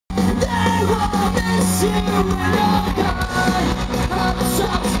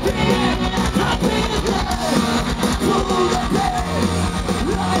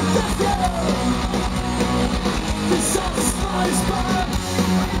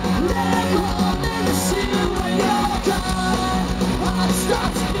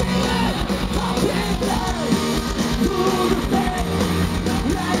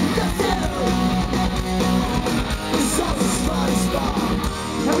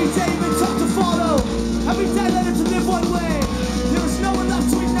Every day been taught to follow, every day learning to live one way. There is no one left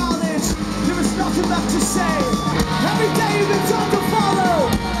to acknowledge, there is nothing left to say. Every day you've been taught to follow,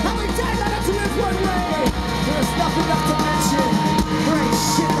 every day learning to live one way. There is nothing left to mention, there ain't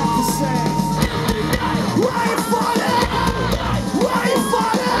shit left to say. Why you falling? Why you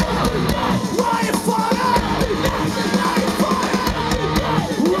falling? Why you falling? Why you falling?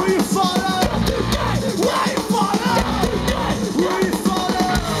 Who you falling? Why you falling? Who you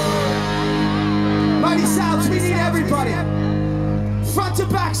falling? Mighty Sounds, we need everybody. Front to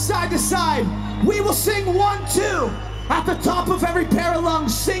back, side to side. We will sing 1, 2. At the top of every pair of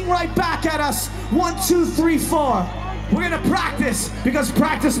lungs, sing right back at us. 1, 2, 3, 4. We're gonna practice because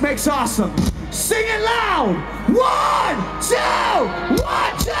practice makes awesome. Sing it loud. 1, 2,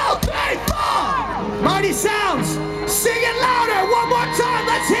 1, 2, 3, 4. Mighty Sounds, sing it louder. One more time,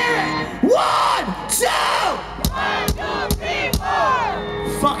 let's hear it. 1, 2. 1, 2, 3,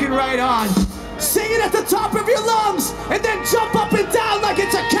 4. Fucking right on. Sing it at the top of your lungs and then jump up and down like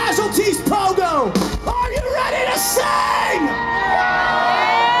it's a Casualties pogo. Are you ready to sing? 1,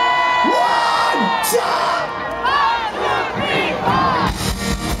 2.